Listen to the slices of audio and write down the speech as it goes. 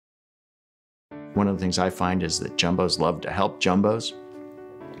one of the things I find is that jumbos love to help jumbos.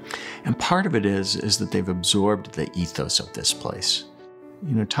 And part of it is that they've absorbed the ethos of this place.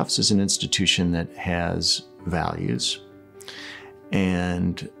 You know, Tufts is an institution that has values,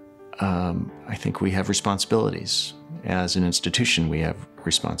 and I think we have responsibilities. As an institution, we have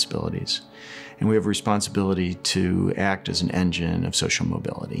responsibilities. And we have responsibility to act as an engine of social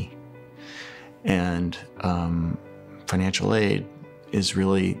mobility. And financial aid is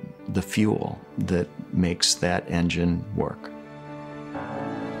really the fuel that makes that engine work.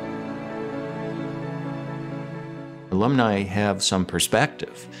 Alumni have some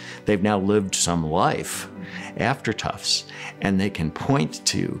perspective. They've now lived some life after Tufts, and they can point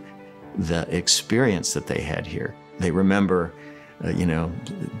to the experience that they had here. They remember, you know,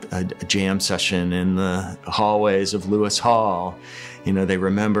 a jam session in the hallways of Lewis Hall. You know, they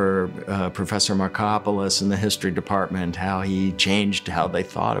remember Professor Markopoulos in the history department, how he changed how they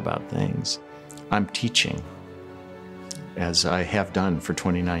thought about things. I'm teaching, as I have done for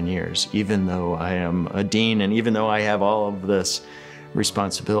 29 years, even though I am a dean and even though I have all of this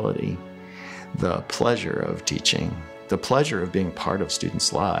responsibility. The pleasure of teaching, the pleasure of being part of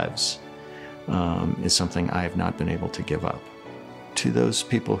students' lives is something I have not been able to give up. To those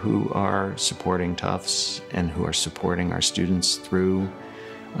people who are supporting Tufts and who are supporting our students through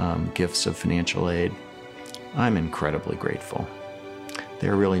gifts of financial aid, I'm incredibly grateful.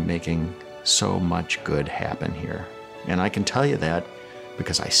 They're really making so much good happen here. And I can tell you that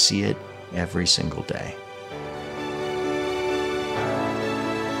because I see it every single day.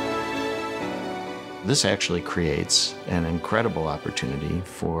 This actually creates an incredible opportunity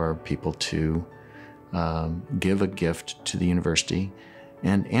for people to give a gift to the university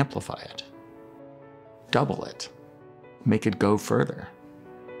and amplify it, double it, make it go further.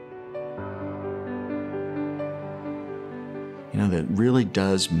 You know, that really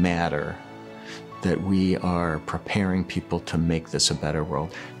does matter that we are preparing people to make this a better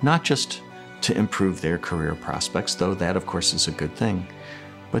world, not just to improve their career prospects, though that of course is a good thing,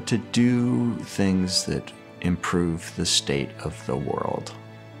 but to do things that improve the state of the world.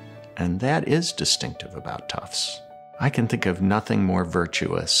 And that is distinctive about Tufts. I can think of nothing more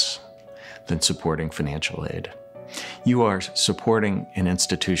virtuous than supporting financial aid. You are supporting an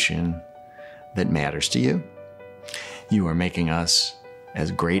institution that matters to you. You are making us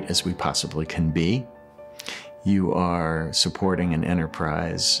as great as we possibly can be. You are supporting an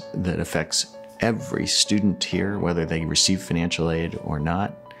enterprise that affects every student here, whether they receive financial aid or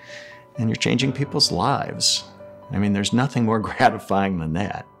not. And you're changing people's lives. I mean, there's nothing more gratifying than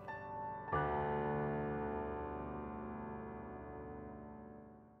that.